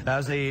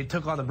as they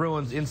took on the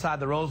Bruins inside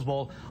the Rose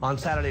Bowl on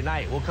Saturday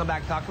night. We'll come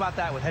back and talk about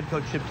that with head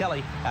coach Chip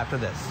Kelly after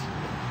this.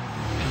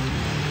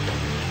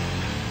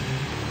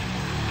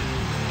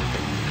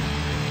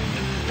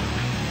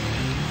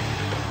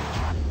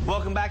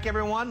 Welcome back,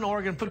 everyone.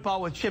 Oregon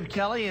football with Chip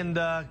Kelly, and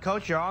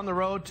Coach, you're on the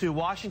road to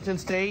Washington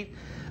State.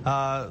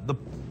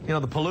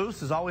 The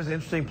Palouse is always an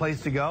interesting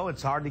place to go.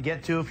 It's hard to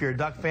get to if you're a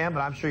Duck fan, but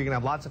I'm sure you're going to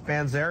have lots of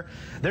fans there.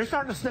 They're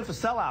starting to sniff a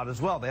sellout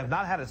as well. They have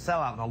not had a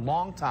sellout in a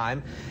long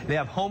time. They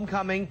have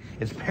homecoming.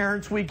 It's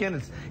Parents Weekend.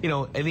 It's, you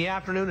know, in the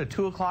afternoon, a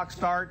 2 o'clock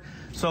start.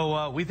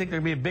 So we think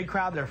there'll be a big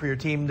crowd there for your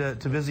team to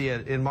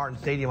visit in Martin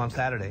Stadium on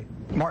Saturday.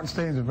 Martin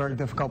Stadium is a very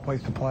difficult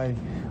place to play.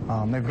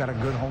 They've got a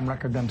good home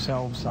record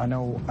themselves. I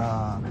know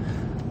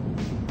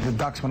the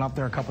Ducks went up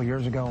there a couple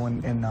years ago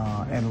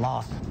and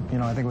lost. You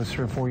know, I think it was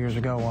 3 or 4 years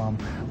ago.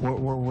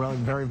 We're really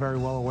very, very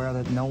well aware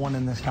that no one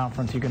in this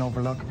conference you can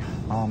overlook,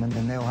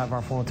 and they'll have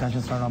our full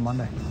attention starting on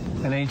Monday.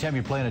 And anytime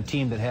you're playing a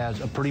team that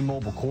has a pretty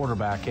mobile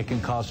quarterback, it can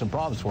cause some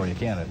problems for you,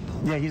 can't it?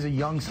 Yeah, he's a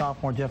young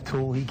sophomore, Jeff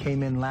Toole. He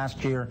came in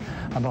last year,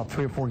 about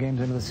 3 or 4 games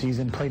into the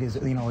season, played his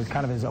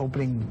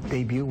opening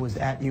debut was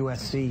at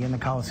USC in the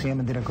Coliseum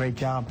and did a great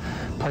job.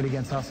 Played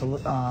against us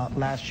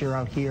last year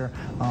out here.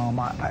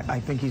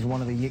 I think he's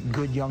one of the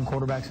good young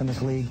quarterbacks in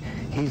this league.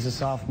 He's a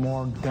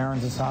sophomore.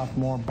 Darren's a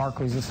sophomore.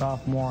 Barkley's a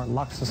sophomore.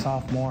 Luck's a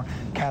sophomore.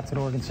 Katz at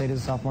Oregon State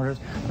is a sophomore.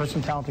 There's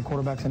some talented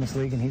quarterbacks in this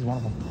league, and he's one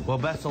of them. Well,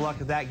 best of luck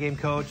at that game,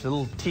 Coach. A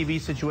little TV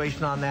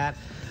situation on that.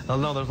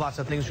 No, there's lots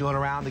of things going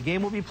around. The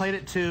game will be played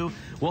at 2.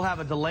 We'll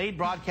have a delayed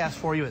broadcast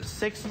for you at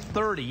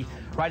 6:30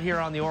 right here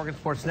on the Oregon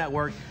Sports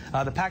Network.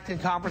 The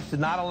Pac-10 Conference did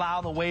not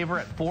allow the waiver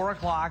at 4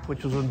 o'clock,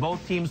 which was when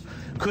both teams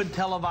could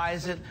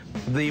televise it.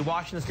 The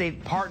Washington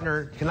State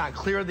partner cannot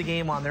clear the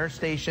game on their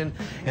station,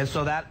 and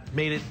so that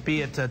made it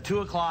be at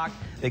 2 o'clock.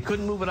 They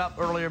couldn't move it up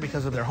earlier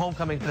because of their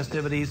homecoming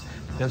festivities,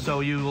 and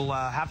so you will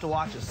have to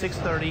watch at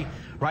 6:30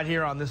 right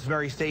here on this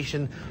very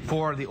station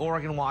for the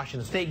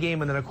Oregon-Washington State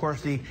game, and then, of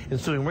course, the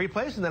ensuing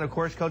replays. And then, of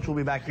course, Coach will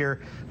be back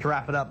here to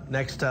wrap it up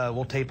next.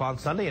 We'll tape on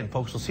Sunday, and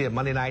folks will see it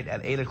Monday night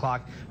at 8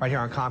 o'clock right here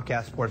on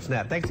Comcast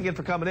Sportsnet. Thanks again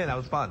for coming in. That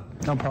was fun.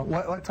 No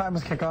problem. What time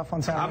is kickoff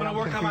on Saturday? I'm going to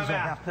work on my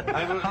math.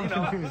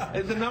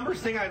 The numbers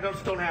thing I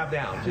just don't have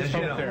down. Just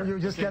get there. You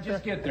just get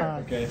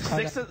there? Okay.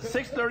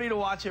 6:30 to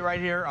watch it right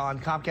here on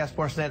Comcast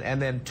Sportsnet,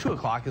 and then 2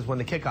 o'clock is when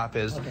the kickoff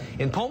is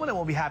in Pullman, and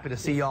we'll be happy to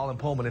see y'all in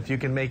Pullman if you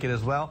can make it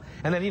as well.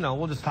 And then,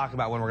 we'll just talk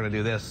about when we're going to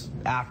do this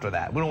after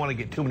that. We don't want to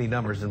get too many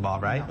numbers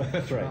involved, right?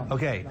 That's right.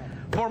 Okay.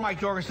 For Mike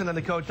Jorgensen and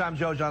the coach, I'm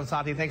Joe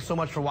Giansanti. Thanks so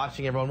much for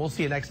watching, everyone. We'll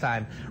see you next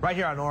time right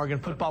here on Oregon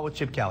Football with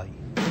Chip Kelly.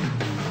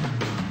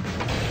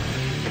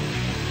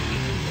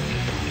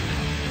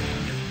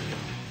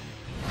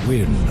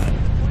 Win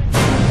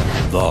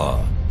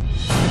the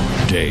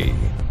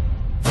day.